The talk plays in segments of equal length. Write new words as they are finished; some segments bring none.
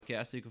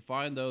podcast. You can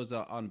find those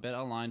on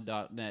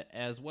betonline.net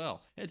as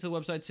well. Head to the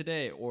website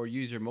today or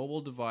use your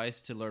mobile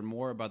device to learn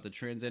more about the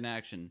trends in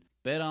action.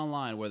 Bet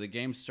online, where the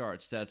game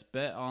starts. That's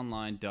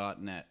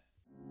betonline.net.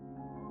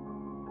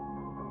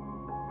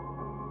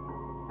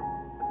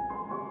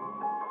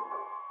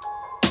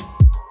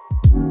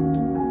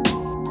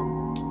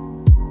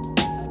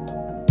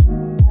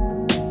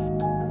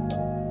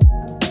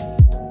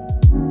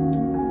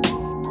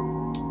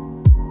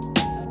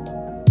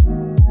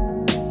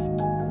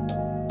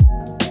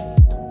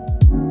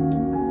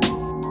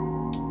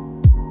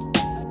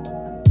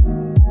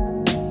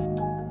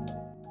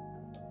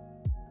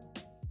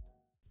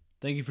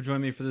 Thank you for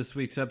joining me for this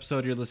week's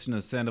episode. You're listening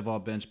to the Sandoval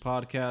Bench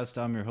Podcast.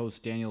 I'm your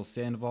host, Daniel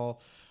Sandoval.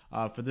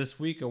 For this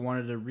week, I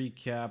wanted to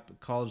recap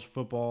college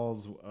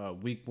football's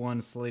Week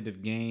 1 slate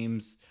of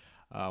games.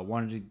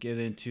 Wanted to get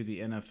into the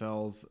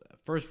NFL's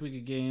first week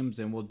of games,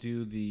 and we'll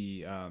do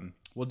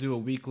a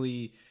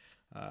weekly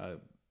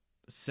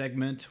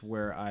segment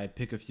where I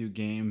pick a few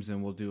games,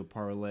 and we'll do a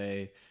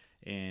parlay,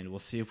 and we'll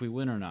see if we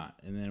win or not,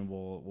 and then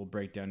we'll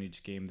break down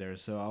each game there.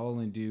 So I'll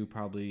only do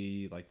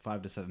probably like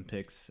 5 to 7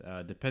 picks,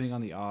 depending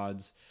on the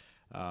odds,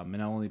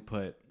 and I'll only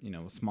put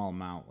a small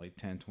amount, like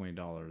 $10,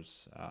 $20.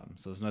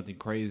 So it's nothing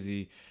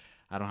crazy.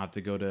 I don't have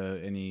to go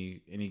to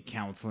any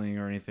counseling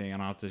or anything. I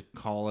don't have to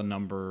call a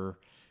number.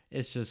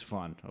 It's just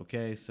fun,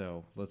 okay?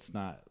 So let's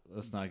not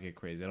get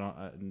crazy.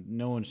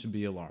 No one should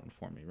be alarmed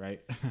for me,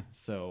 right?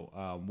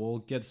 So we'll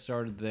get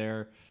started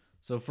there.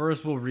 So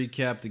first, we'll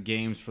recap the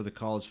games for the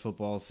college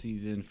football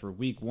season for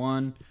Week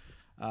 1.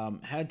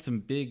 Had some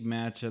big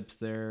matchups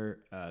there.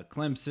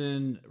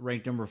 Clemson,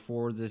 ranked number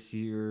 4 this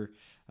year.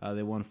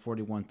 They won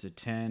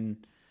 41-10.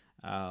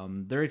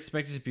 They're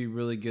expected to be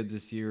really good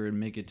this year and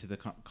make it to the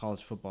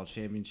college football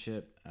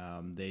championship.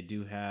 They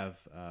do have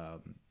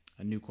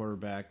a new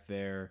quarterback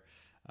there,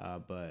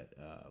 but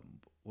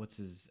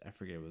I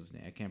forget what his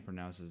name. I can't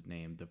pronounce his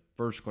name. The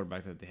first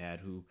quarterback that they had,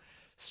 who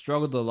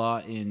struggled a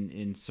lot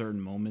in certain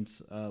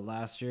moments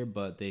last year,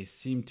 but they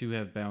seem to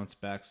have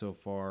bounced back so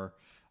far.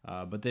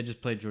 But they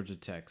just played Georgia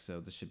Tech, so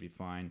this should be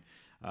fine.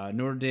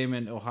 Notre Dame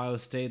and Ohio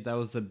State, that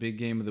was the big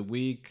game of the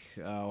week.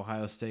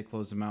 Ohio State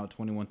closed them out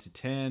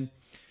 21-10.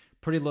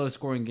 Pretty low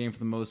scoring game for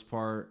the most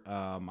part.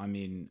 I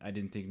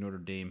didn't think Notre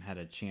Dame had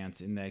a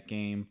chance in that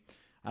game.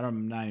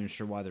 I'm not even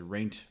sure why they're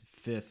ranked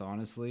 5th,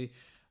 honestly.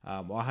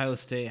 Ohio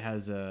State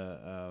has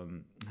a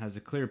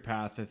clear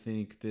path, I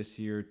think, this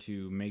year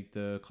to make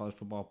the college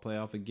football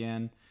playoff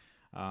again.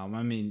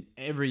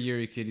 Every year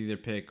you could either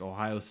pick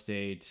Ohio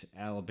State,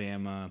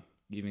 Alabama,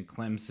 even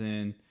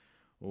Clemson,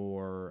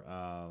 or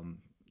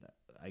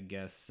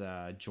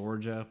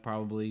Georgia.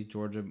 Probably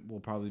Georgia will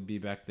probably be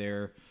back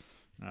there.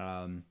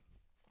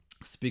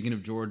 Speaking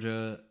of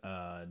Georgia,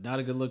 not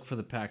a good look for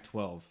the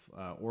Pac-12.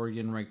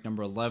 Oregon ranked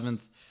number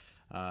 11th.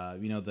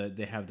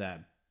 They have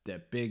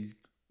that big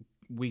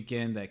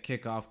weekend, that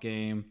kickoff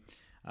game,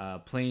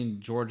 playing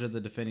Georgia, the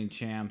defending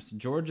champs.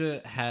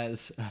 Georgia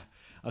has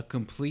a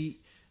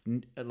complete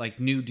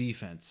new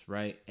defense,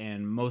 right?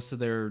 And most of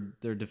their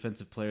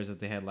defensive players that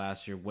they had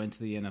last year went to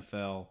the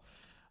NFL,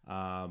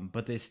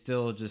 but they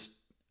still just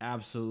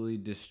absolutely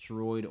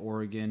destroyed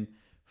Oregon,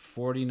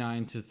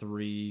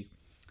 49-3.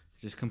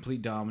 Just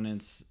complete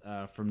dominance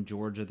from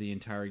Georgia the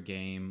entire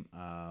game.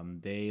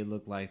 They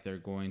look like they're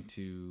going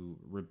to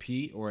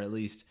repeat, or at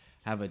least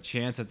have a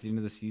chance at the end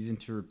of the season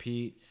to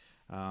repeat,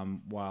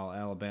 while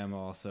Alabama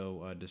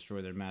also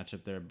destroyed their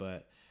matchup there.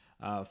 But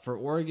for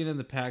Oregon in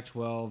the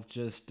Pac-12,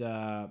 just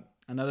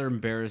another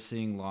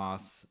embarrassing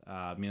loss.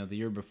 The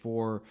year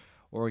before,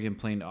 Oregon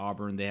playing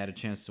Auburn, they had a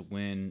chance to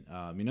win.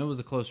 It was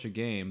a closer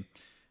game,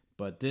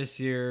 but this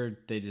year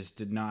they just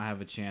did not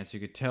have a chance.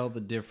 You could tell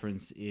the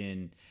difference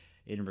in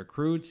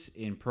recruits,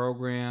 in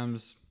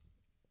programs,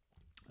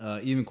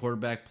 even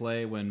quarterback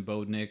play when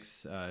Bo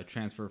Nix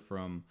transferred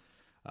from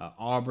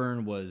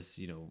Auburn was,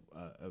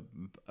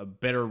 a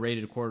better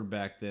rated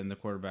quarterback than the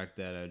quarterback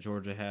that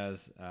Georgia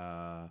has.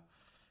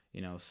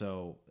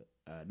 So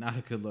not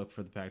a good look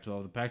for the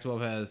Pac-12. The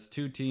Pac-12 has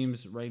 2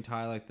 teams ranked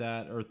high like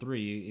that, or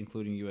 3,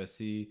 including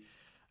USC.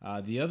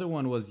 The other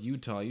one was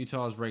Utah.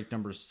 Utah is ranked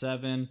number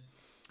 7.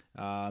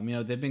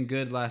 They've been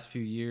good last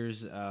few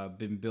years.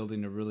 Been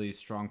building a really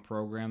strong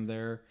program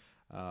there.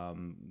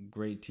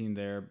 Great team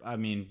there.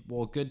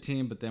 Good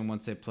team, but then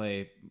once they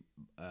play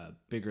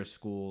bigger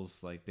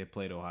schools, like they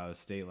played Ohio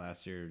State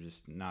last year,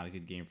 just not a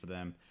good game for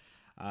them.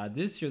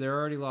 This year, they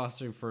already lost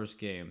their first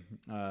game.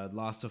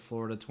 Lost to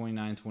Florida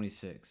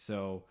 29-26.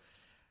 So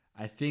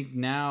I think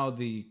now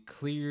the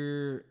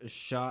clear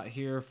shot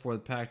here for the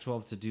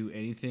Pac-12 to do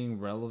anything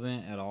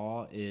relevant at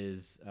all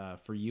is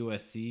for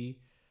USC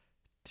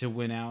to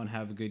win out and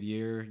have a good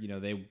year.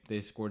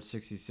 They scored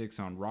 66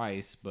 on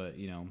Rice, but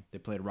they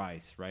played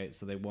Rice, right?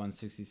 So they won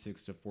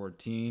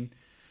 66-14.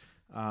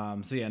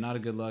 Not a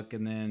good look.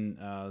 And then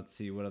let's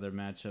see what other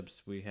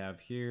matchups we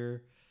have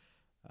here.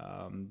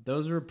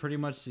 Those are pretty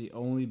much the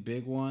only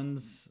big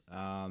ones.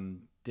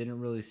 Didn't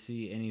really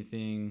see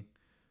anything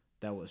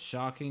that was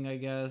shocking, I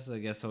guess.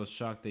 I was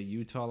shocked that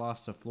Utah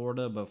lost to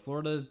Florida, but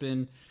Florida has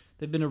been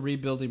they've been a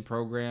rebuilding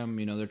program.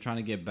 They're trying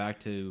to get back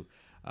to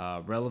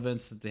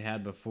relevance that they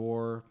had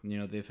before.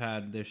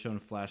 They've shown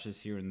flashes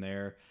here and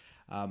there.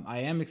 I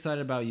am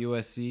excited about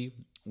USC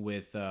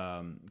with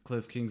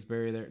Cliff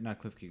Kingsbury there, not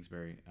Cliff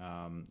Kingsbury,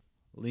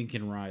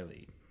 Lincoln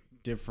Riley,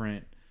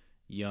 different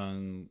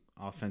young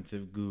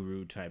offensive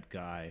guru type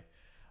guy.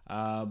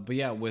 But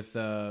yeah, with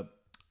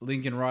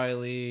Lincoln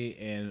Riley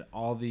and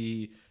all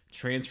the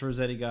transfers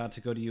that he got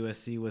to go to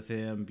USC with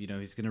him,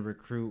 he's going to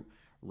recruit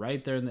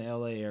right there in the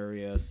LA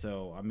area.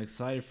 So I'm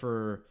excited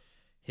for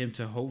him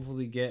to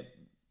hopefully get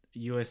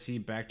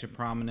USC back to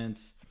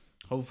prominence.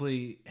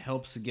 Hopefully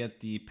helps to get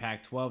the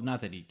Pac-12.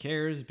 Not that he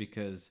cares,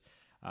 because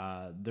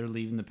they're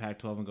leaving the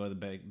Pac-12 and go to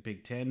the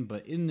Big Ten.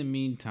 But in the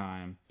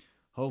meantime,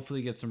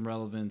 hopefully get some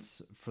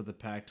relevance for the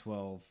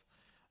Pac-12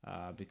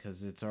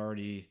 because it's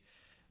already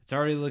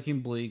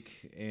looking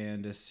bleak.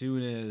 And as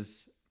soon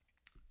as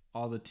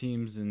all the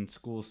teams and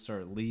schools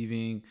start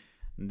leaving,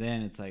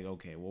 then it's like,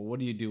 okay, well, what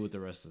do you do with the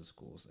rest of the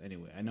schools?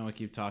 Anyway, I know I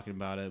keep talking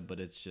about it,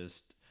 but it's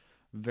just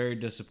very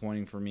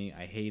disappointing for me.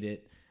 I hate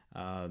it.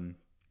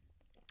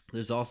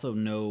 There's also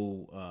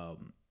no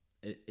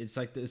it's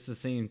like it's the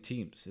same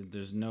teams.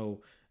 There's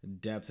no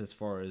depth as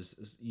far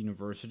as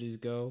universities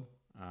go.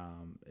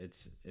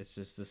 It's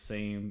just the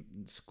same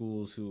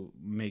schools who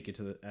make it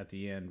to at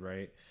the end,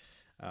 right?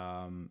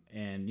 And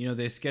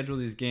they schedule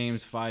these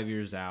games 5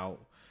 years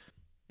out.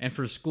 And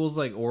for schools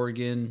like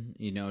Oregon,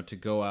 to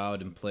go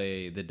out and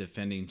play the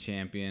defending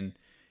champion,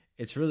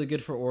 it's really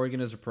good for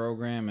Oregon as a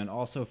program and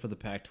also for the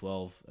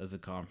Pac-12 as a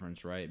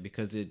conference, right?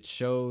 Because it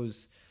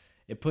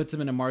puts them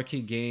in a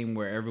marquee game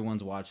where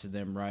everyone's watching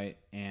them, right?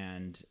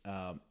 And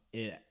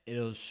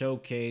it'll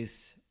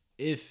showcase,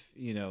 if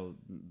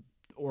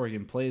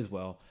Oregon plays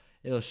well,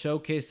 it'll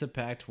showcase the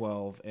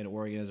Pac-12 and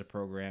Oregon as a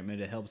program, and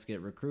it helps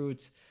get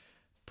recruits,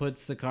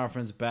 puts the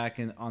conference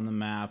back on the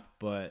map.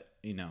 But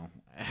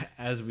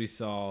as we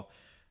saw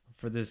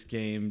for this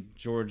game,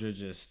 Georgia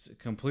just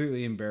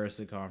completely embarrassed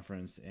the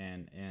conference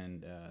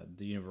and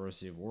the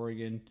University of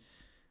Oregon.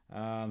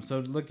 So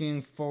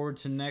looking forward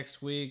to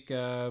next week,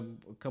 a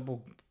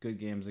couple good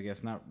games, I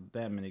guess, not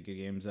that many good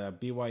games.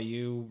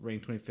 BYU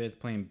ranked 25th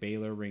playing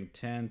Baylor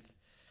ranked 10th.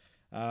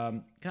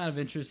 Kind of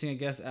interesting, I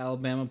guess.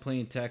 Alabama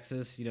playing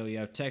Texas. You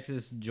have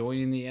Texas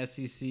joining the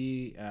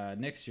SEC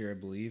next year, I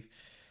believe.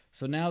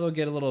 So now they'll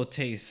get a little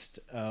taste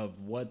of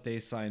what they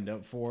signed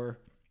up for,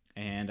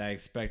 and I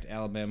expect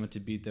Alabama to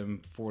beat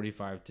them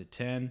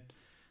 45-10.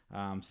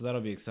 So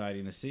that'll be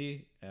exciting to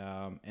see.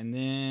 And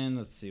then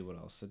let's see what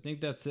else. I think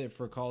that's it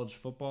for college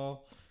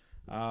football.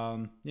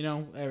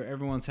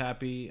 Everyone's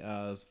happy.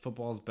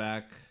 Football's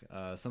back.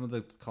 Some of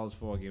the college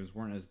football games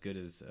weren't as good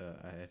as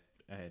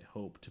I had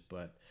hoped,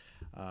 but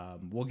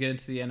we'll get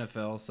into the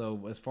NFL.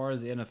 So as far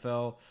as the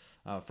NFL,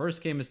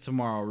 first game is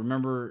tomorrow.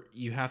 Remember,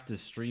 you have to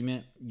stream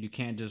it. You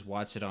can't just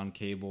watch it on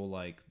cable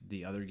like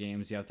the other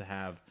games. You have to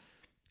have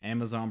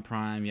Amazon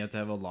Prime. You have to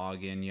have a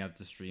login. You have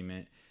to stream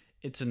it.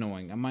 It's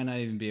annoying. I might not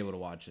even be able to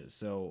watch it.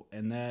 So,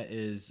 and that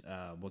is,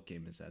 what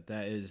game is that?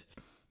 That is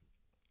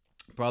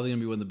probably going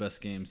to be one of the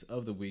best games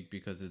of the week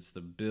because it's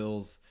the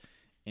Bills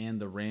and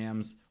the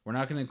Rams. We're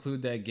not going to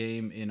include that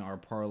game in our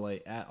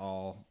parlay at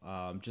all,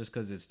 just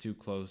because it's too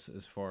close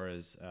as far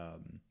as,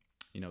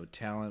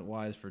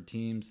 talent-wise for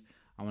teams.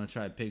 I'm going to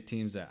try to pick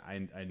teams that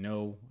I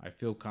know I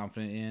feel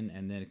confident in,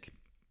 and then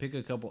pick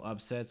a couple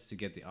upsets to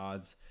get the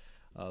odds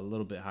a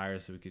little bit higher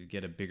so we could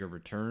get a bigger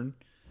return.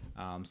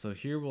 So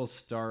here we'll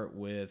start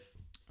with,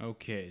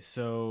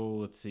 so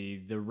let's see,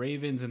 the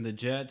Ravens and the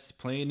Jets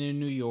playing in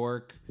New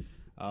York.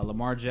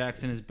 Lamar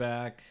Jackson is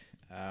back.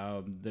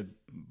 The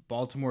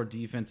Baltimore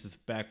defense is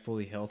back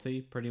fully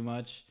healthy pretty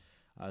much.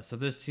 So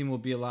this team will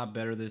be a lot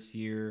better this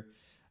year.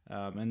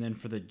 And then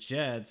for the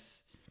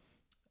Jets,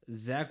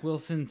 Zach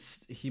Wilson,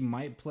 he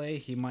might play,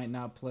 he might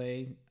not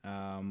play.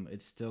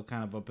 It's still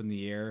kind of up in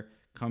the air.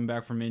 Coming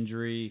back from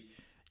injury.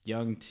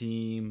 Young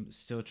team,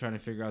 still trying to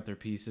figure out their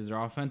pieces. Their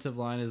offensive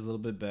line is a little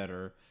bit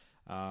better.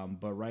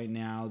 But right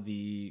now,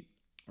 the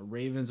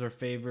Ravens are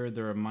favored.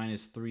 They're a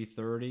minus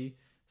 330.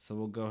 So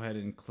we'll go ahead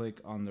and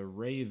click on the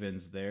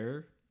Ravens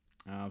there.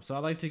 So I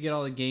like to get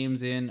all the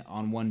games in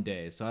on one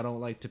day. So I don't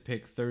like to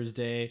pick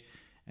Thursday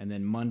and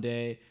then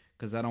Monday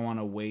because I don't want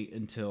to wait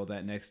until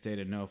that next day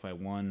to know if I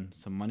won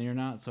some money or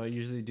not. So I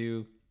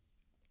usually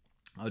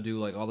I'll do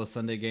like all the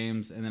Sunday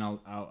games, and then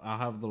I'll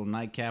have a little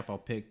nightcap. I'll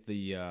pick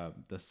the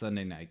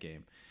Sunday night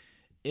game.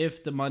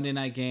 If the Monday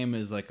night game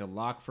is like a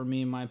lock for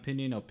me, in my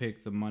opinion, I'll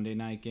pick the Monday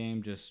night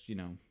game. Just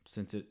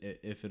since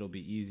if it'll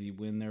be easy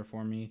win there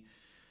for me.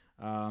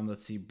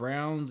 Let's see,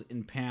 Browns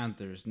and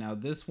Panthers. Now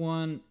this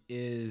one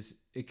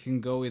it can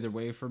go either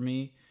way for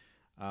me.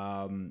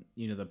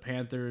 The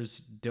Panthers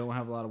don't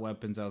have a lot of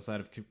weapons outside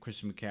of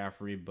Christian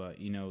McCaffrey, but,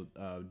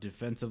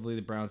 defensively,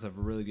 the Browns have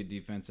a really good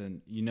defense,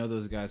 and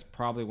those guys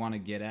probably want to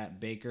get at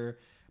Baker.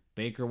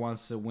 Baker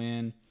wants to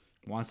win,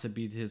 wants to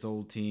beat his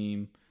old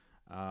team.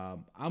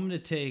 I'm going to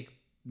take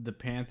the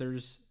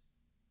Panthers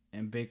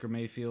and Baker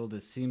Mayfield.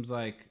 It seems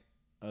like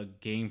a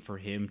game for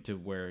him to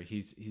where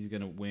he's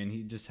going to win.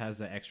 He just has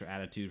that extra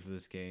attitude for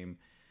this game.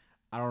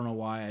 I don't know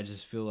why. I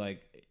just feel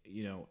like,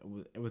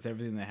 with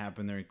everything that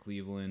happened there in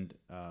Cleveland,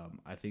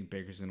 I think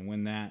Baker's going to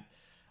win that.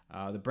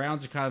 The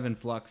Browns are kind of in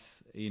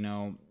flux. They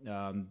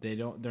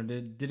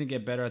didn't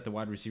get better at the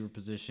wide receiver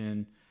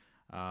position.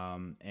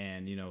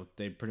 And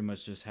they pretty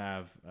much just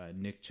have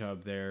Nick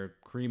Chubb there.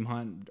 Kareem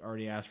Hunt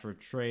already asked for a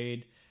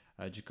trade.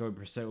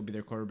 Jacoby Brissett will be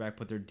their quarterback,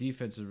 but their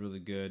defense is really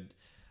good.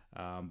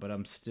 But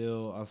I'll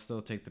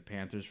still take the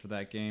Panthers for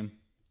that game.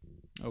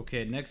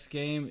 Okay, next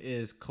game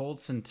is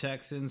Colts and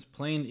Texans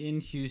playing in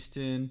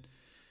Houston.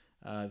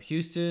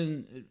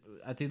 Houston,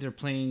 I think they're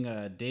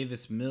playing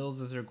Davis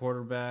Mills as their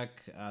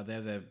quarterback. They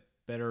have a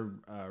better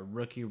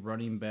rookie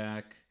running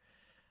back.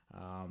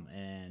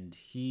 And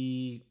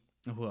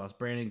who else?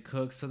 Brandon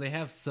Cooks. So they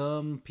have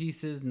some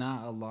pieces,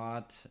 not a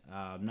lot.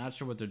 I'm not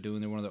sure what they're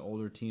doing. They're one of the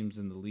older teams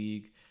in the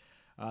league.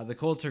 The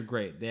Colts are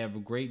great. They have a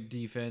great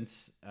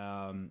defense,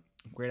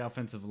 great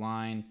offensive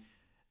line,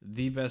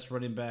 the best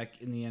running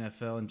back in the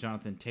NFL in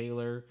Jonathan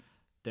Taylor.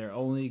 Their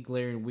only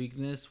glaring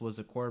weakness was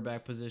the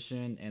quarterback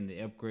position, and they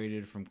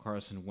upgraded from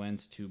Carson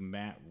Wentz to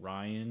Matt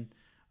Ryan.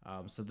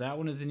 So that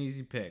one is an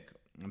easy pick.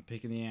 I'm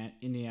picking the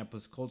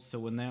Indianapolis Colts to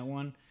win that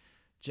one.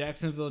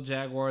 Jacksonville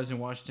Jaguars and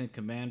Washington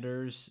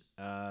Commanders.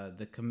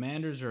 The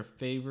Commanders are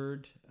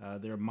favored.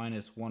 They're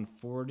minus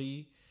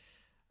 140.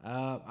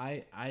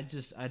 I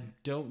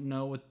don't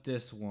know with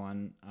this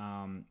one.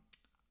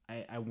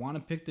 I want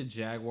to pick the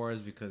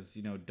Jaguars because,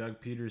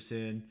 Doug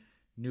Peterson,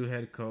 new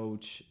head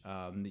coach,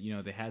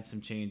 they had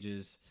some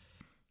changes,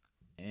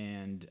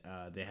 and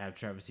they have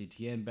Travis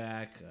Etienne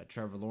back.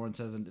 Trevor Lawrence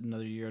has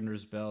another year under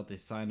his belt. They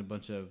signed a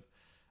bunch of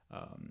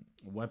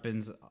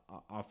weapons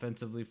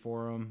offensively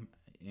for him,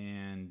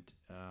 and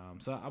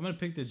so I'm going to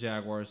pick the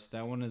Jaguars.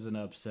 That one is an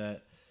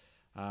upset.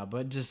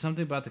 But just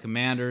something about the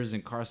Commanders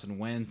and Carson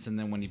Wentz, and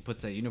then when he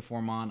puts that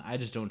uniform on, I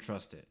just don't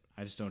trust it.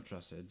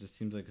 It just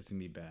seems like it's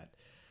going to be bad.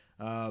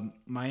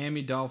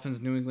 Miami Dolphins,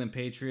 New England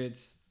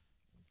Patriots.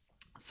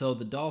 So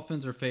the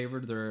Dolphins are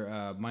favored.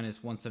 They're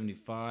minus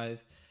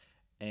 175.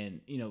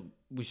 And,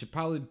 we should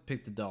probably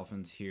pick the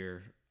Dolphins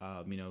here.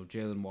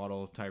 Jalen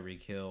Waddle,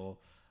 Tyreek Hill.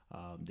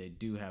 They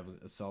do have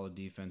a solid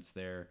defense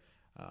there.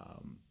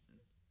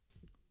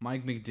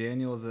 Mike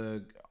McDaniel is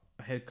a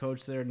head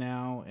coach there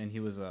now, and he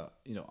was a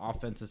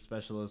offensive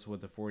specialist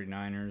with the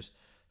 49ers.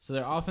 So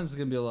their offense is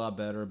going to be a lot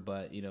better,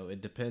 but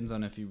it depends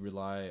on if you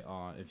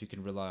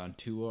can rely on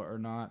Tua or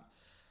not.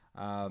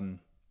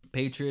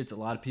 Patriots, a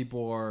lot of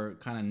people are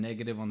kind of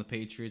negative on the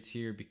Patriots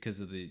here because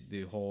of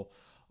the whole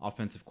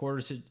offensive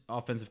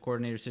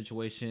coordinator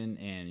situation,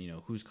 and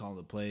who's calling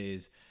the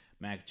plays,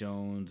 Mac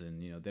Jones,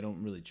 and they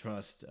don't really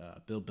trust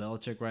Bill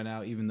Belichick right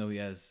now, even though he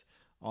has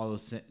all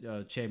those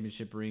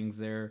championship rings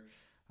there.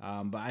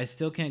 But I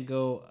still can't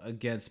go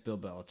against Bill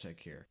Belichick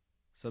here.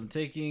 So I'm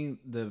taking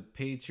the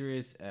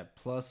Patriots at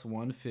plus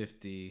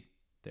 150.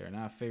 They're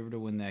not favored to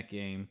win that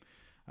game.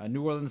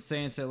 New Orleans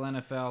Saints,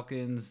 Atlanta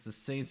Falcons. The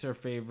Saints are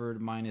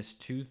favored minus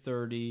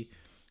 230.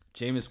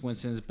 Jameis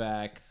Winston's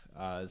back.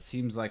 It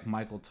seems like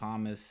Michael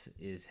Thomas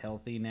is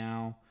healthy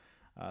now.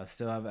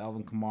 Still have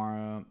Alvin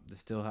Kamara. They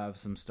still have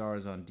some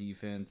stars on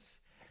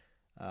defense.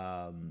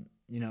 They're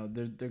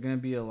going to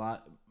be a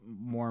lot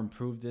more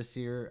improved this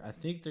year. I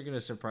think they're going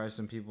to surprise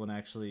some people and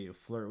actually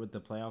flirt with the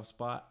playoff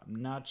spot.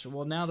 I'm not sure.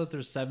 Well, now that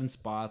there's 7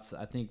 spots,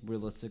 I think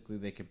realistically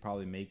they can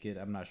probably make it.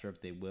 I'm not sure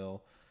if they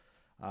will.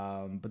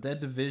 But that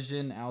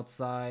division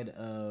outside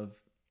of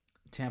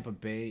Tampa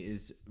Bay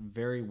is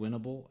very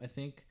winnable, I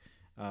think.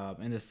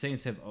 And the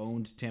Saints have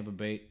owned Tampa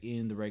Bay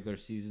in the regular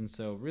season,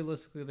 so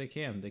realistically they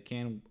can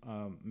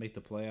make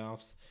the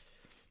playoffs.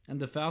 And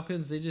the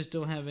Falcons, they just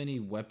don't have any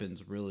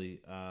weapons,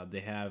 really. They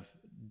have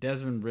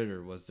Desmond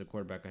Ridder was the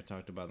quarterback I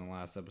talked about in the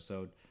last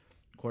episode.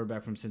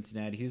 Quarterback from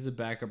Cincinnati. He's a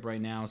backup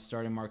right now,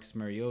 starting Marcus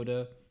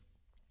Mariota.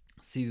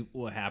 See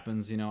what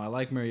happens. I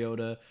like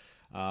Mariota,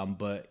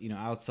 but,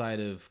 outside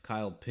of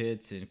Kyle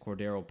Pitts and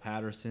Cordero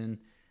Patterson,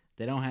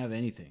 they don't have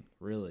anything,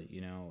 really,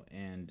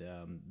 And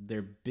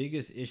their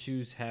biggest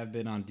issues have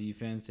been on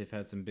defense. They've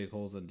had some big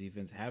holes on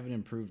defense. Haven't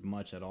improved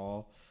much at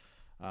all.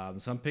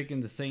 So I'm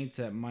picking the Saints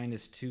at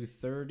minus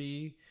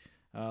 230.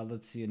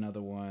 Let's see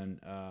another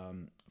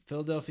one.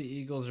 Philadelphia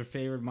Eagles are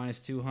favored minus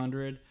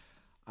 200.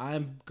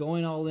 I'm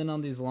going all in on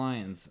these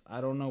Lions.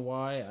 I don't know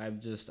why.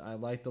 I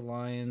like the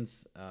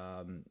Lions.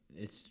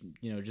 It's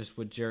just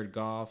with Jared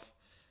Goff.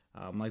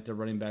 Like the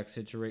running back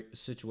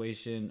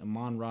situation.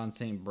 Amon-Ra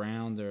St.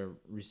 Brown, their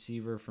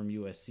receiver from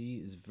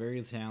USC, is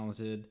very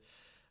talented.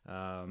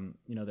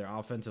 Their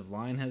offensive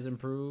line has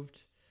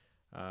improved.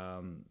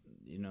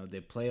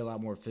 They play a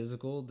lot more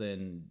physical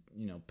than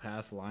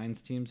past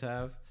Lions teams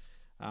have.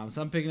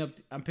 So I'm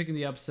picking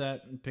the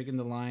upset and picking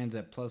the Lions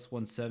at plus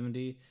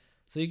 170.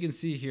 So you can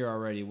see here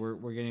already we're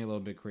getting a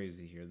little bit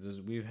crazy here.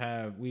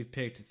 We've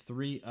picked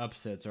 3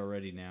 upsets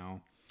already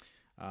now.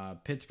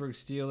 Pittsburgh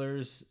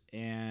Steelers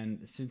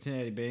and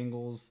Cincinnati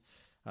Bengals.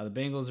 The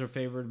Bengals are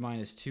favored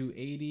minus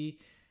 280.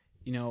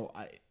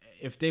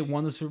 If they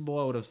won the Super Bowl,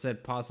 I would have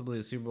said possibly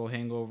a Super Bowl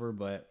hangover,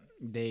 but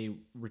they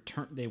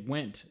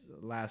went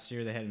last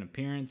year. They had an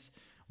appearance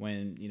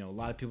when a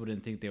lot of people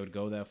didn't think they would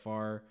go that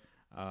far.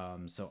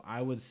 So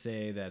I would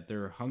say that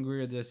they're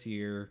hungrier this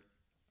year.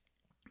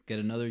 Get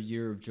another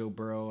year of Joe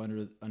Burrow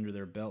under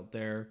their belt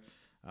there.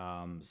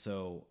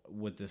 So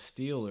with the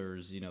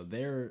Steelers,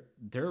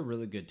 they're a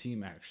really good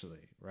team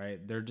actually,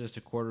 right? They're just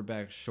a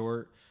quarterback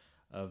short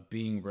of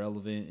being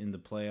relevant in the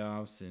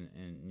playoffs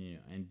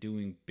and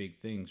doing big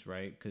things,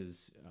 right?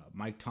 Because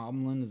Mike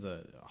Tomlin is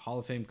a Hall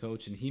of Fame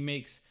coach and he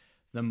makes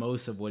the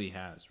most of what he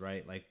has,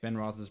 right? Like Ben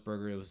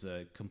Roethlisberger, it was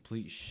a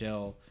complete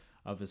shell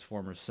of his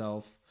former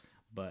self,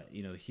 but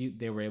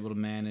they were able to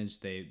manage.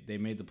 They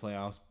made the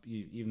playoffs,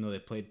 even though they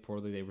played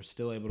poorly. They were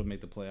still able to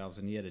make the playoffs,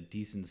 and he had a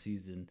decent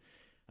season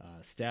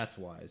stats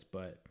wise.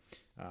 But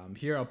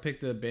here I'll pick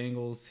the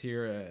Bengals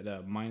here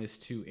at minus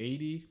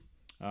 280.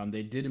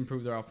 They did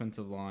improve their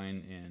offensive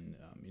line, and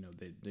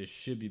they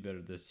should be better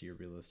this year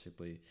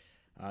realistically.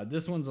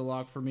 This one's a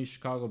lock for me.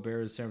 Chicago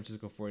Bears, San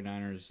Francisco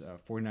 49ers.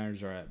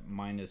 49ers are at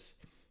minus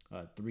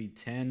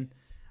 310.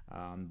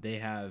 They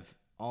have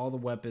all the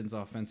weapons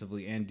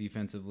offensively and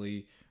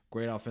defensively.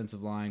 Great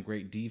offensive line,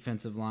 great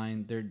defensive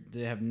line.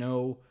 They have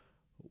no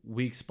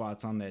weak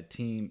spots on that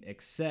team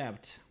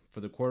except for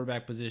the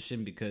quarterback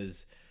position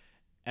because,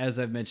 as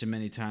I've mentioned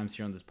many times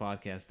here on this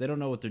podcast, they don't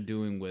know what they're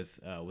doing with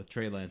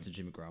Trey Lance and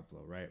Jimmy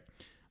Garoppolo, right?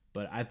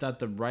 But I thought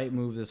the right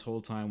move this whole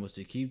time was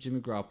to keep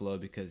Jimmy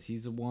Garoppolo because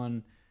he's the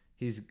one.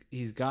 He's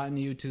gotten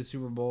you to the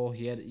Super Bowl.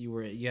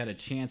 You had a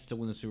chance to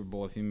win the Super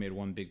Bowl if you made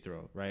one big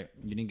throw, right?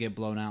 You didn't get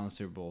blown out in the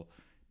Super Bowl.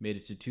 Made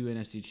it to 2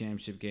 NFC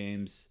Championship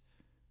games.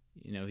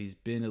 He's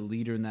been a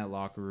leader in that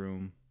locker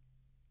room,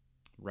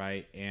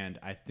 right? And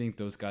I think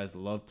those guys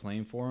love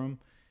playing for him.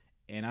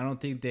 And I don't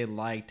think they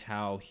liked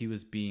how he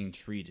was being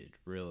treated,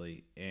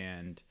 really.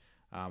 And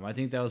I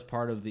think that was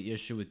part of the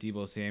issue with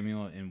Deebo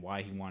Samuel and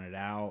why he wanted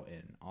out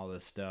and all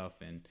this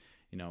stuff. And,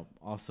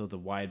 also the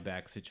wide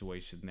back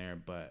situation there.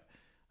 But,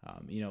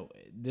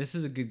 this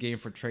is a good game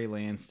for Trey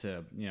Lance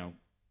to,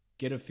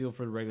 get a feel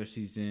for the regular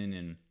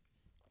season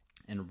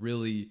and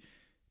really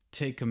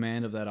take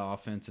command of that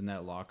offense in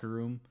that locker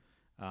room.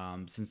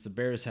 Since the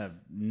Bears have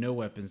no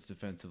weapons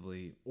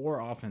defensively or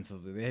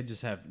offensively,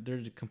 they're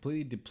a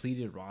completely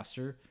depleted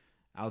roster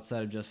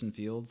outside of Justin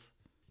Fields.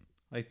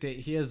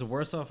 He has the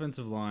worst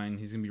offensive line.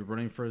 He's gonna be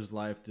running for his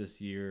life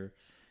this year,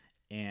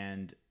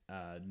 and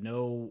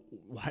no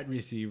wide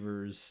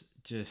receivers,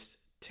 just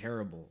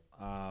terrible.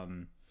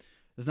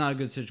 It's not a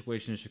good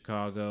situation in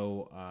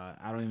Chicago.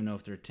 I don't even know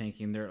if they're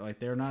tanking.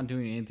 They're not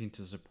doing anything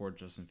to support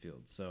Justin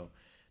Fields. So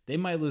they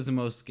might lose the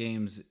most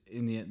games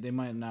they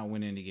might not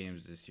win any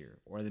games this year,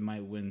 or they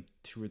might win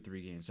 2 or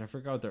 3 games. I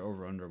forgot what their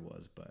over-under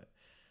was, but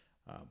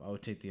I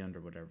would take the under,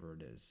 whatever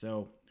it is.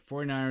 So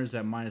 49ers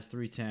at minus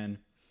 310.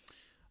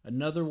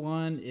 Another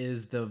one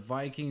is the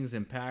Vikings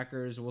and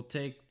Packers. We'll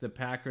take the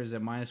Packers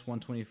at minus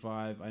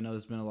 125. I know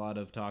there's been a lot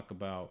of talk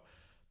about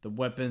the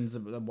weapons,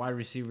 the wide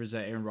receivers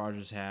that Aaron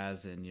Rodgers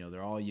has, and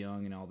they're all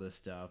young and all this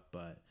stuff,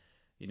 but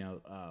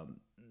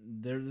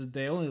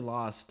they only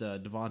lost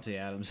Devontae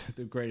Adams,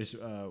 the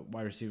greatest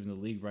wide receiver in the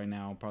league right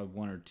now, probably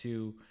 1 or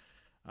 2.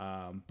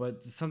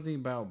 But something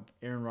about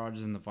Aaron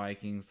Rodgers and the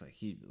Vikings,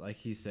 like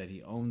he said,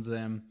 he owns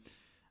them.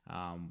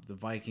 The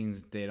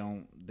Vikings, they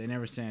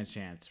never stand a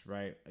chance,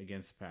 right,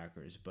 against the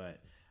Packers, but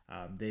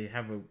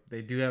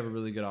they do have a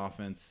really good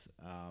offense,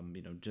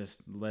 just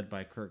led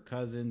by Kirk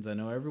Cousins. I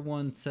know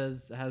everyone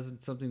has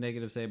something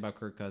negative to say about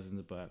Kirk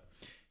Cousins, but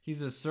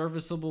he's a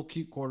serviceable,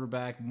 cute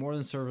quarterback, more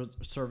than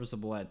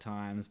serviceable at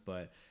times,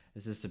 but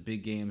it's just the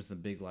big games, the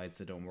big lights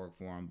that don't work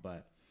for him.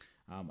 But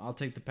I'll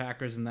take the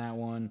Packers in that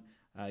one.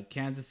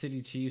 Kansas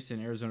City Chiefs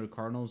and Arizona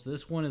Cardinals.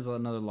 This one is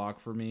another lock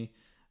for me.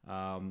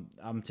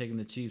 I'm taking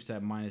the Chiefs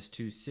at minus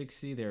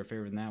 260. They're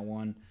favoring that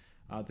one.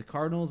 The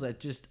Cardinals, I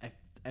just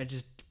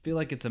feel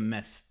like it's a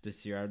mess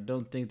this year. I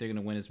don't think they're going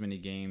to win as many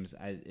games.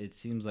 It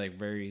seems like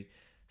very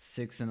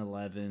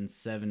 6-11,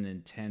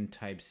 7-10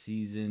 type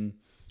season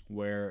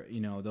where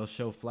they'll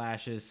show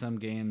flashes. Some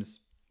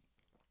games,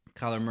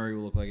 Kyler Murray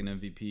will look like an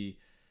MVP.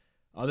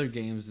 Other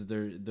games,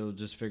 they'll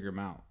just figure him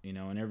out.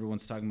 And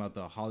everyone's talking about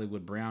the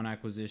Hollywood Brown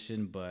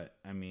acquisition, but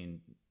I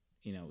mean,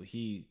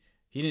 he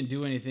didn't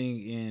do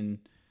anything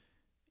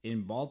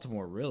in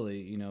Baltimore,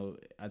 really.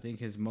 I think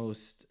his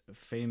most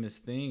famous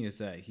thing is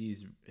that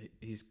he's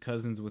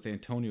cousins with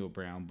Antonio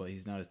Brown, but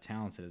he's not as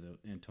talented as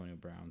Antonio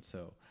Brown.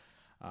 So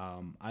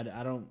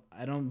I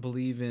don't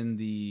believe in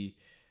the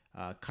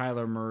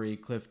Kyler Murray,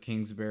 Cliff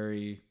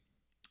Kingsbury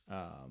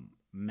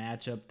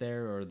matchup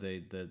there, or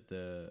the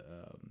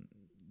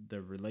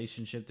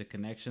relationship, the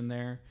connection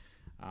there.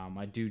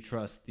 I do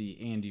trust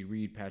the Andy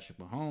Reid, Patrick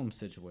Mahomes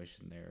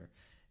situation there,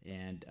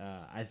 and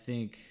I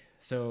think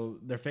so.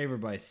 They're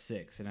favored by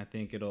 6, and I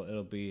think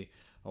it'll be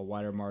a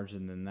wider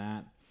margin than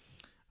that.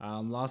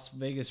 Las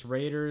Vegas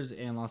Raiders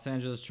and Los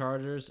Angeles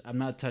Chargers. I'm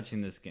not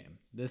touching this game.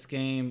 This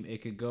game,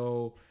 it could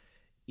go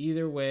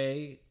either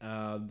way.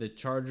 The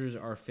Chargers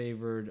are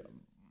favored,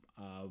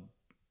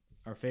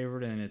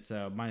 and it's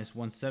minus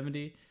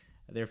 170.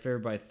 They're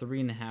favored by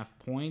 3.5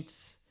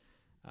 points.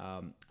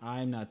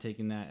 I'm not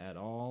taking that at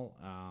all.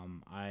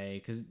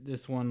 Because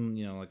this one,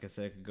 like I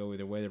said, could go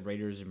either way. The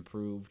Raiders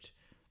improved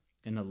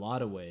in a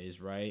lot of ways,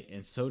 right?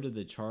 And so did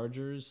the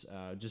Chargers.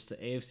 Just the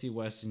AFC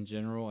West in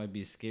general, I'd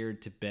be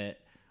scared to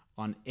bet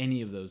on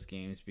any of those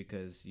games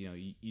because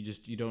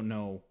you don't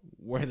know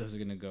where those are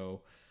going to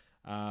go.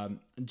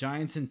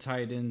 Giants and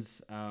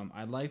Titans.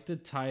 I like the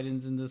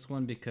Titans in this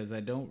one because I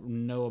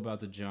don't know about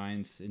the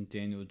Giants and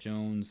Daniel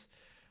Jones.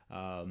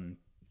 Um,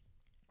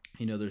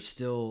 they're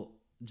still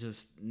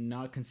just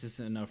not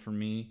consistent enough for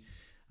me.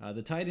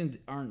 The Titans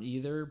aren't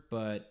either,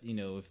 but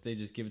if they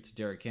just give it to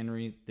Derrick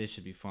Henry, they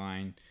should be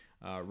fine.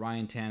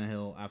 Ryan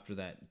Tannehill, after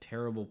that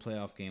terrible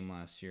playoff game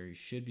last year, he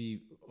should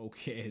be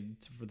okay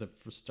for the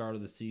start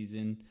of the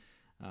season.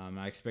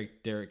 I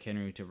expect Derrick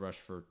Henry to rush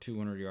for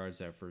 200 yards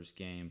that first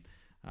game.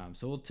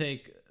 So we'll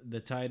take the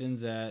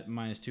Titans at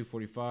minus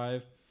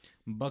 245.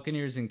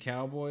 Buccaneers and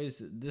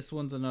Cowboys. This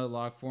one's another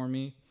lock for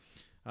me.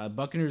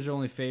 Buccaneers are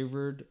only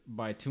favored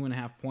by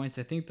 2.5 points.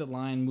 I think the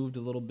line moved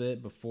a little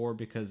bit before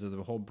because of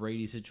the whole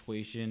Brady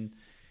situation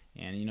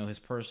and his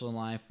personal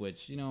life,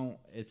 which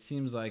it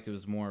seems like it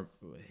was more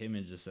him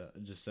and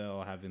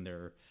Giselle having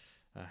their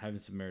having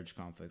some marriage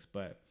conflicts.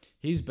 But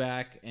he's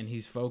back and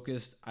he's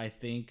focused. I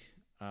think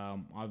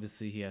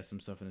obviously he has some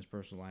stuff in his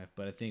personal life,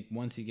 but I think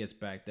once he gets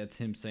back, that's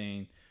him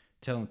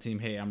telling the team,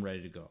 "Hey, I'm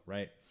ready to go."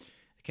 Right?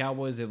 The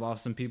Cowboys, they've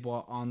lost some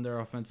people on their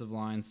offensive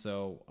line,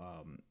 so.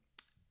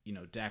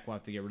 Dak will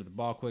have to get rid of the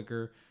ball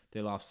quicker. They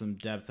lost some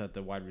depth at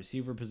the wide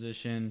receiver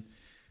position.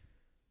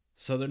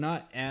 So they're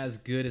not as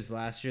good as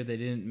last year. They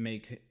didn't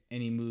make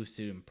any moves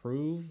to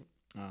improve.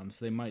 So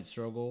they might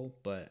struggle.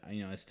 But,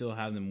 I still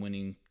have them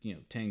winning,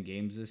 10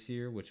 games this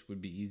year, which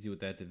would be easy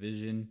with that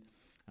division.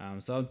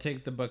 So I'll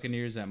take the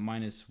Buccaneers at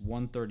minus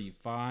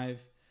 135.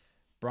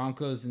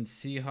 Broncos and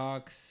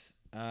Seahawks.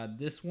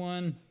 This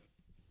one.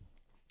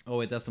 Oh,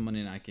 wait, that's a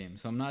Monday night game.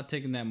 So I'm not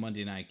taking that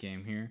Monday night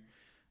game here.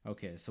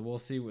 Okay, so we'll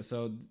see.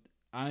 So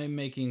I'm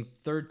making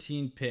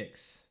 13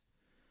 picks.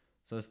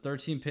 So it's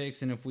 13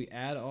 picks, and if we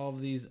add all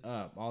of these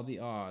up, all the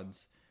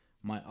odds,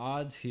 my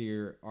odds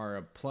here are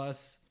a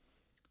plus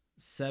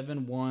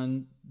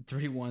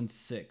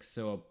 71316.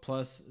 So a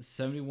plus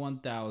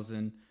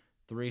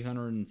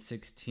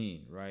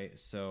 71,316, right?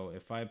 So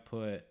if I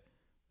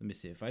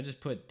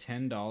just put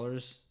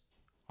 $10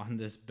 on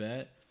this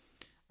bet,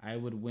 I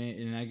would win,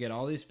 and I get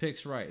all these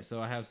picks right. So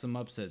I have some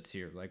upsets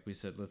here. Like we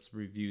said, let's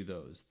review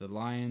those. The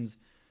Lions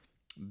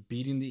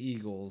beating the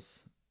Eagles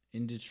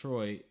in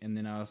Detroit, and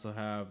then I also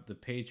have the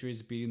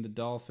Patriots beating the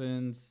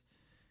Dolphins,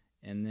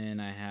 and then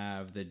I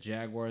have the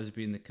Jaguars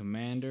beating the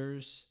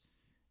Commanders,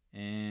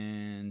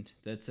 and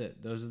that's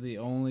it. Those are the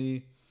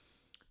only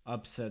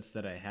upsets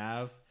that I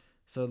have.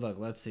 So look,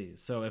 let's see.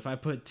 So if I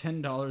put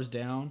 $10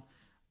 down,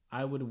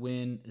 I would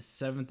win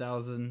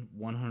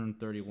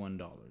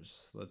 $7,131.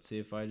 Let's see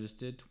if I just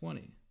did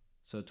 20.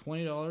 So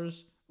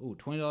 $20.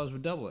 $20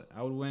 would double it.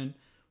 I would win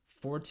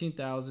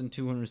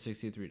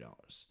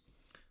 $14,263.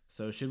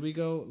 So should we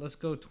go? Let's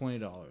go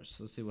 $20.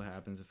 Let's see what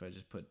happens if I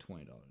just put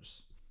 $20.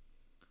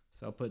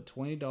 So I'll put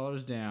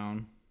 $20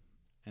 down,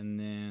 and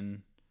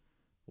then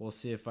we'll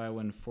see if I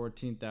win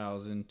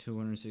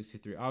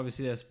 $14,263.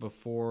 Obviously, that's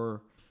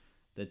before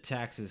the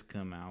taxes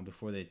come out,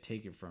 before they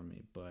take it from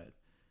me, but.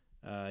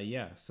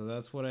 So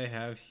that's what I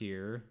have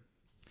here.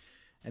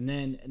 And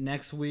then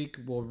next week,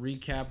 we'll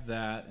recap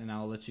that, and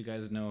I'll let you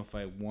guys know if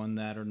I won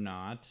that or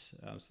not.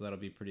 So that'll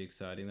be pretty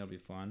exciting. That'll be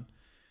fun.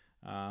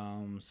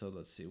 So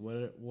let's see.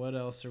 What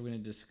else are we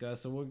going to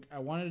discuss? So I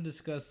wanted to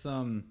discuss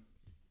some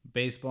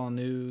baseball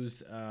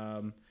news.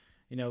 The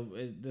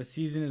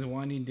season is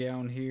winding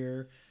down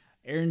here.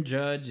 Aaron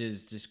Judge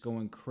is just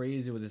going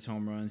crazy with his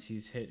home runs.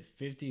 He's hit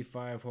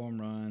 55 home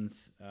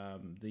runs.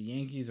 The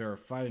Yankees are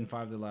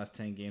 5-5 the last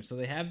 10 games, so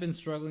they have been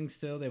struggling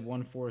still. They've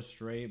won 4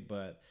 straight,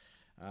 but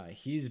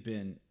he's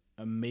been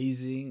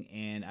amazing,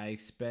 and I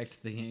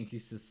expect the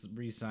Yankees to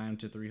re-sign him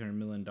to $300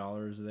 million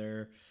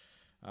there.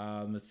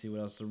 Let's see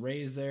what else. The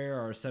Rays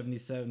there are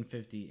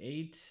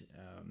 77-58.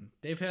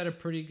 They've had a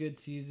pretty good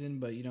season,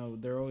 but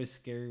they're always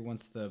scary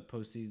once the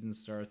postseason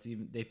starts.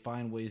 Even they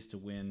find ways to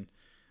win.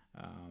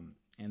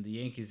 And the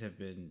Yankees have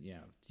been,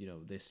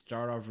 they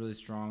start off really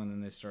strong and then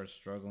they start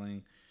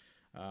struggling.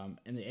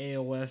 In the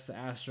AL West, the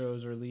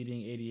Astros are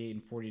leading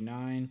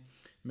 88-49.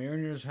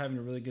 Mariners are having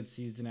a really good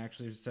season,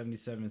 actually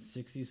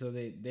 77-60, so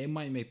they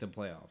might make the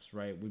playoffs,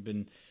 right? We've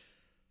been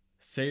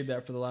saying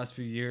that for the last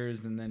few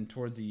years, and then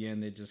towards the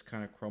end, they just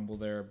kind of crumble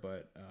there.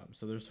 But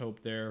so there's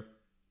hope there.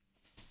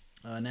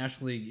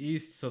 National League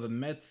East, so the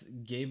Mets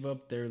gave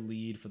up their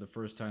lead for the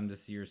first time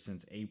this year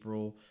since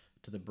April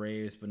to the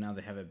Braves, but now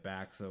they have it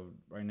back. So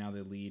right now they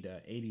lead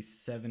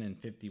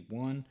 87-51,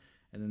 and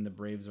then the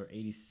Braves are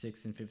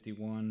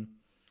 86-51.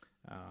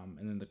 And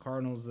then the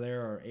Cardinals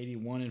there are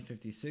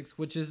 81-56,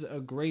 which is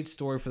a great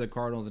story for the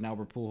Cardinals and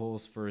Albert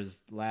Pujols for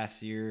his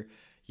last year,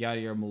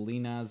 Yadier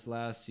Molina's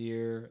last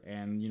year,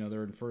 and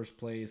they're in first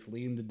place,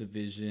 leading the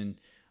division,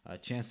 a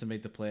chance to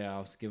make the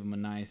playoffs, give them a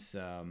nice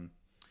run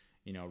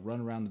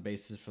around the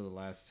bases for the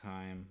last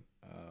time.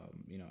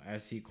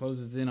 As he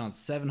closes in on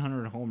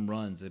 700 home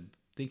runs. I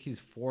think he's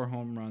 4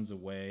 home runs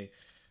away,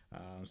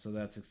 so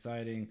that's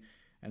exciting.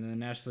 And then the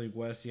National League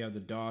West, you have the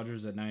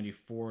Dodgers at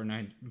 94,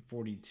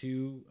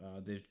 42.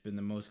 They've been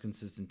the most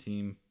consistent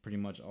team pretty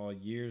much all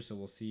year, so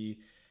we'll see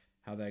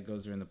how that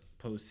goes during the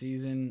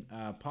postseason.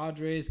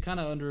 Padres kind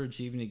of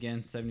underachieving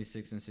again,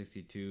 76 and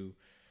 62.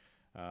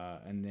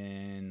 And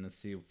then let's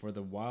see for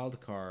the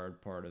wild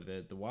card part of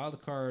it. The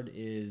wild card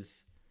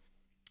is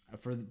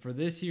for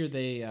this year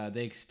they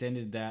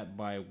extended that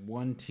by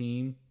one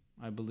team,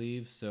 I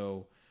believe.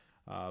 So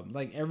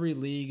like every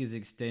league is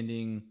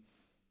expanding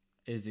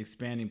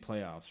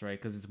playoffs, right?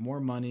 Because it's more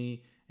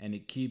money and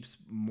it keeps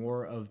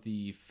more of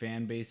the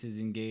fan bases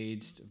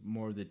engaged,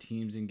 more of the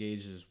teams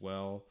engaged as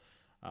well.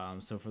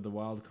 So for the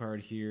wild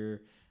card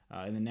here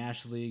in the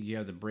National League, you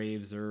have the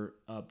Braves are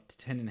up to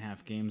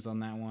 10.5 games on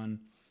that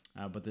one.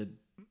 But the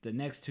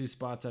next two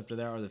spots after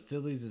that are the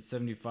Phillies at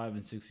 75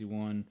 and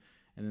 61,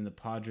 and then the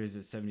Padres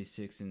at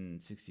 76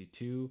 and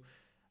 62.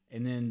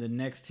 And then the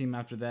next team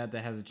after that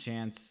has a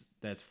chance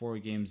that's 4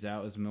 games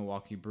out is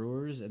Milwaukee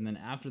Brewers. And then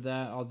after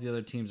that, all the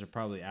other teams are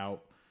probably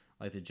out,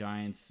 like the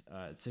Giants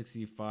at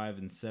 65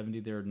 and 70.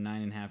 They're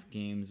 9.5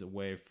 games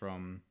away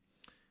from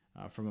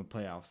a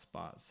playoff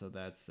spot. So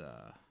that's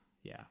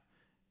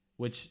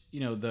which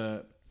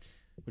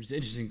is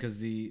interesting because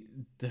the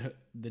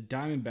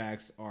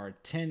Diamondbacks are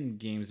 10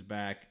 games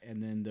back,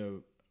 and then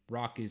the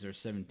Rockies are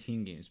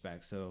 17 games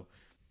back. So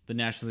the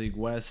National League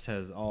West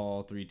has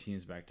all 3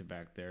 teams back to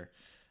back there.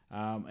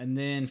 And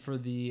then for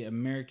the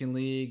American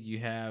League, you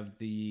have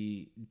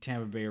the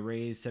Tampa Bay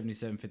Rays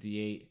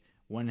 77-58,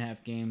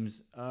 1.5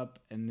 games up,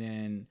 and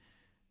then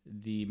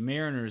the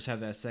Mariners have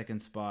that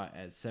second spot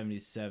at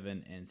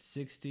 77 and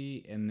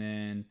 60, and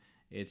then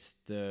it's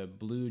the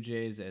Blue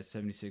Jays at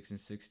 76 and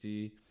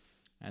 60,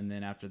 and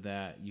then after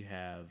that you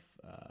have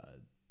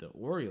the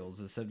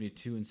Orioles at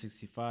 72 and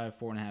 65,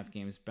 4.5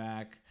 games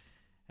back.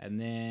 And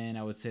then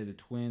I would say the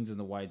Twins and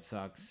the White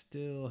Sox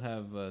still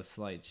have a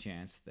slight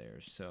chance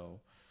there.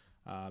 So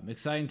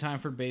exciting time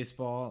for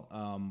baseball.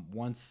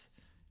 Once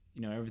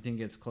everything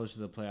gets closer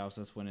to the playoffs,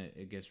 that's when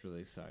it gets really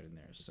exciting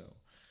there. So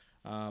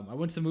I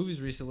went to the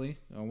movies recently.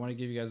 I want to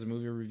give you guys a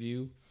movie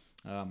review.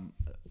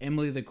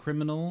 Emily the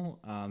Criminal,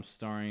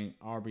 starring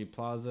Aubrey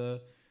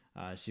Plaza.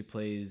 She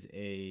plays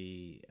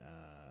a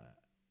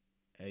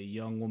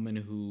young woman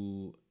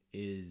who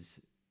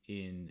is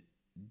in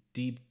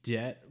deep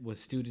debt with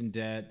student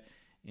debt,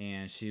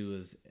 and she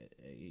was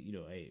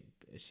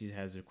she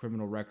has a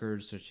criminal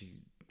record, so she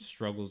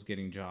struggles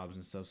getting jobs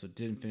and stuff, so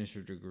didn't finish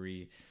her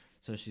degree.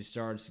 So she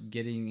starts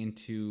getting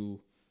into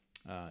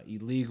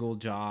illegal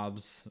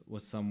jobs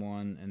with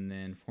someone, and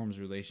then forms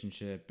a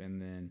relationship,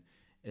 and then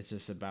it's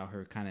just about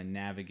her kind of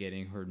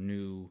navigating her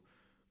new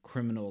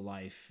criminal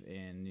life,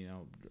 and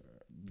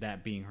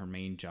that being her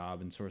main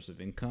job and source of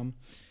income.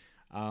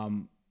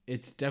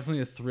 It's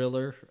definitely a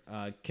thriller.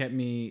 Kept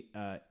me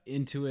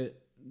into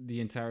it the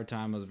entire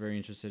time. I was very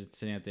interested,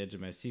 sitting at the edge of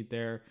my seat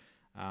there.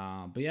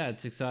 But yeah,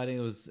 it's exciting.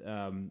 It was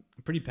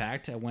pretty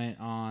packed. It was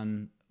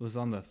on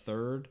the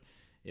 3rd.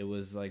 It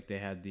was like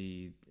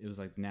it was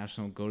like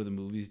National Go to the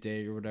Movies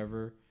Day or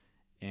whatever,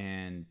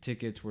 and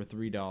tickets were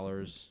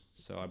 $3.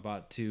 So I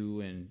bought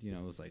 2, and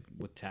it was like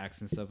with tax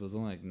and stuff, it was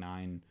only like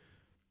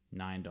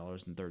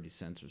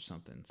 $9.30 or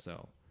something.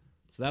 So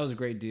that was a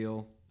great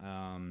deal.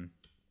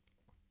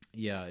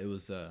 Yeah, it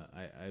was.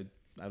 I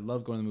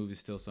love going to the movies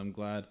still, so I'm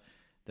glad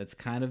that's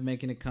kind of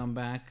making a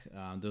comeback.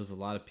 There was a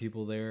lot of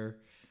people there.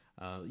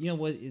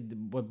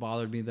 What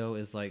bothered me though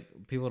is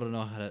like people don't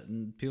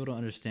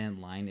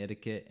understand line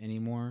etiquette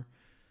anymore.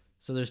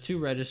 So there's 2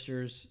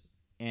 registers,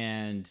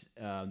 and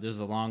there's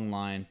a long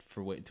line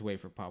to wait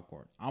for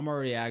popcorn. I'm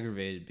already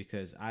aggravated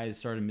because I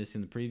started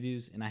missing the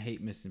previews, and I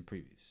hate missing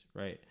previews,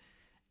 right?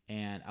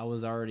 And I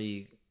was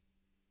already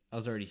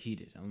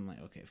heated. I'm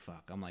like, okay,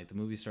 fuck. I'm like, the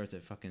movie starts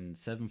at fucking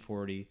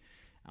 7:40.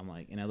 I'm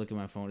like, and I look at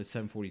my phone, it's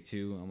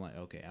 7:42. I'm like,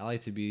 okay, I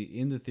like to be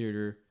in the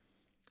theater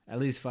at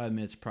least 5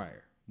 minutes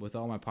prior with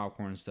all my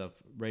popcorn and stuff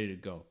ready to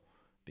go,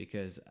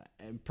 because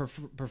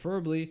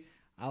preferably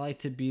I like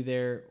to be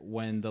there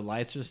when the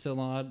lights are still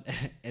on,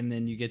 and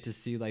then you get to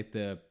see like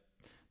the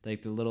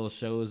little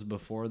shows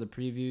before the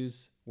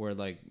previews where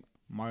like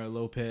Mario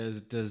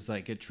Lopez does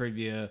like a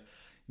trivia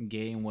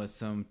game with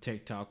some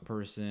TikTok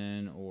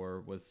person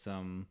or with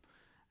some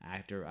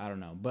actor. I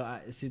don't know.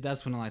 But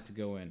that's when I like to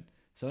go in.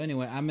 So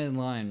anyway, I'm in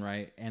line,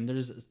 right? And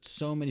there's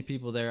so many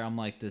people there. I'm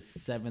like the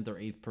 7th or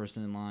 8th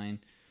person in line.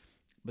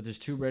 But there's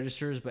 2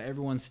 registers, but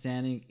everyone's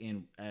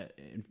standing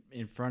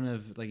in front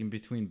of, like in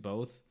between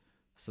both.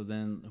 So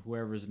then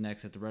whoever's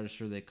next at the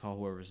register, they call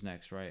whoever's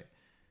next, right?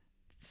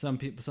 Some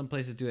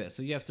places do that.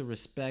 So you have to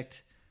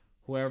respect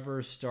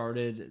whoever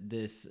started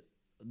this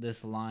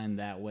line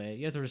that way.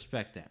 You have to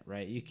respect that,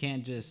 right? You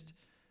can't just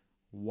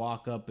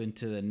walk up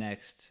into the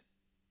next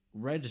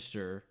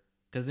register,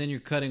 because then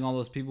you're cutting all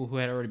those people who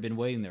had already been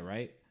waiting there,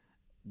 right?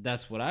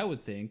 That's what I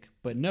would think.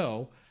 But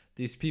no,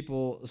 these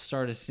people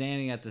started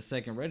standing at the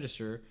second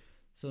register.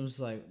 So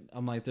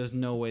I'm like, there's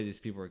no way these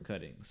people are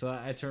cutting. So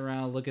I turn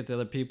around, look at the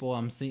other people.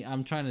 I'm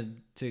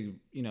trying to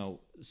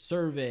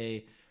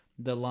survey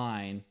the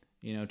line,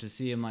 to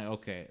see him like,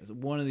 okay, so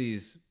one of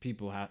these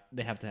people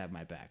they have to have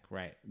my back,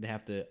 right? They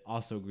have to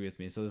also agree with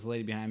me. So this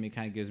lady behind me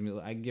kind of gives me,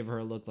 I give her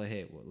a look like,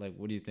 hey, like,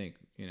 what do you think?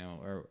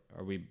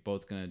 Are we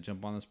both gonna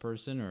jump on this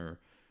person, or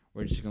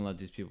we're just gonna let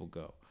these people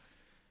go?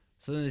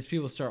 So then these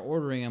people start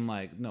ordering. I'm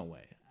like, no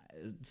way.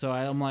 So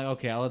I'm like,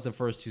 okay, I'll let the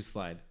first two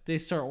slide. They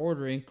start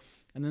ordering,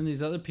 and then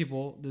these other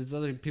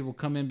people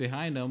come in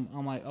behind them.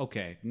 I'm like,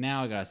 okay,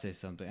 now I gotta say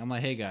something. I'm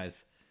like, hey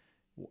guys,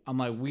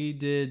 we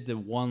did the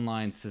one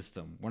line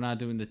system. We're not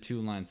doing the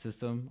two line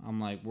system. I'm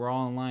like, we're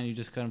all in line. You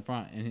just cut in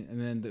front, and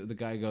then the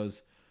guy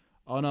goes,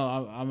 oh no,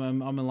 I'm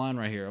in line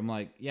right here. I'm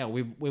like, yeah,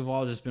 we've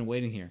all just been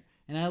waiting here.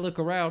 And I look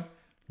around,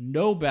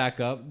 no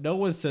backup, no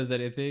one says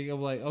anything. I'm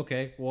like,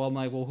 okay, well,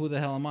 who the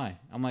hell am I?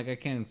 I'm like, I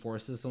can't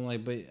enforce this. I'm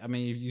like, but I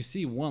mean, if you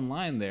see one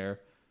line there,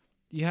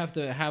 you have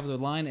to have the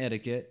line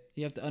etiquette.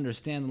 You have to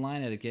understand the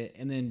line etiquette,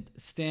 and then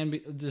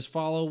just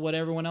follow what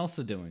everyone else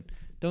is doing.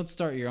 Don't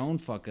start your own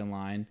fucking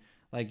line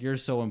like you're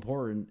so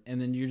important, and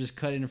then you're just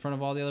cutting in front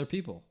of all the other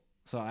people.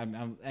 So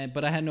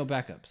but I had no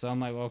backup. So I'm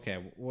like,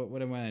 okay,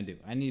 what am I gonna do?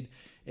 I need,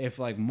 if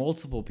like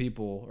multiple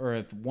people, or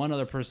if one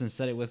other person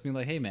said it with me,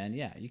 like, hey man,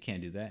 yeah, you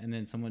can't do that, and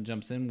then someone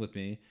jumps in with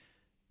me,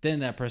 then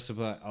that person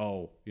will be like,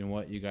 oh, you know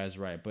what, you guys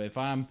are right. But if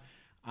I'm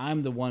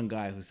the one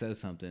guy who says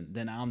something,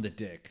 then I'm the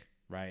dick,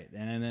 right?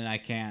 And then I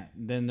can't.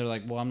 Then they're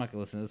like, well, I'm not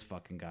gonna listen to this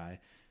fucking guy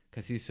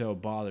because he's so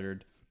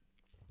bothered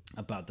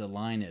about the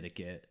line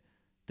etiquette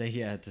that he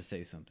had to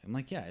say something. I'm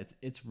like, yeah,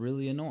 it's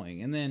really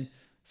annoying. And then,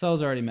 so I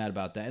was already mad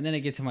about that. And then I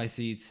get to my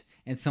seats,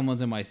 and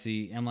someone's in my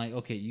seat. And I'm like,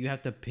 okay, you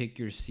have to pick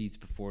your seats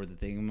before the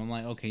thing. And I'm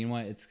like, okay, you know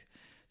what?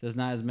 There's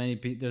not as many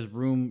people. There's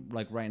room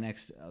like right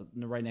next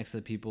to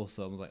the people.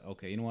 So I was like,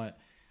 okay, you know what?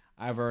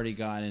 I've already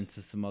gotten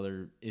into some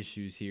other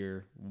issues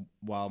here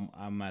while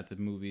I'm at the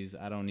movies.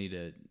 I don't need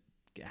to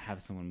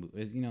have someone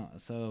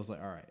move, So I was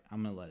like, all right,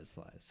 I'm gonna let it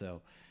slide.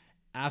 So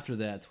after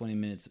that, 20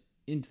 minutes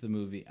into the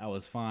movie, I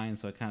was fine,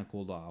 so I kind of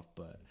cooled off.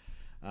 But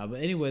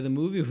anyway, the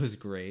movie was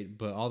great,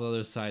 but all the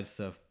other side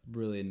stuff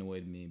really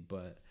annoyed me.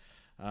 But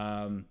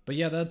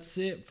yeah, that's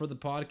it for the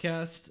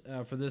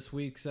podcast for this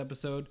week's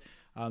episode.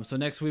 So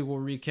next week we'll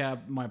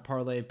recap my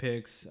parlay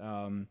picks.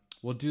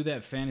 We'll do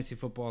that fantasy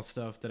football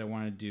stuff that I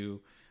want to do,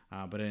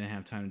 but I didn't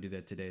have time to do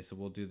that today, so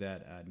we'll do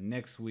that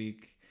next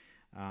week.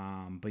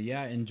 But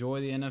yeah,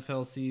 enjoy the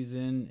NFL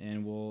season,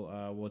 and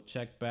we'll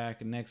check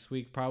back next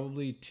week,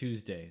 probably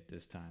Tuesday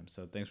this time.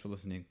 So thanks for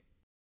listening.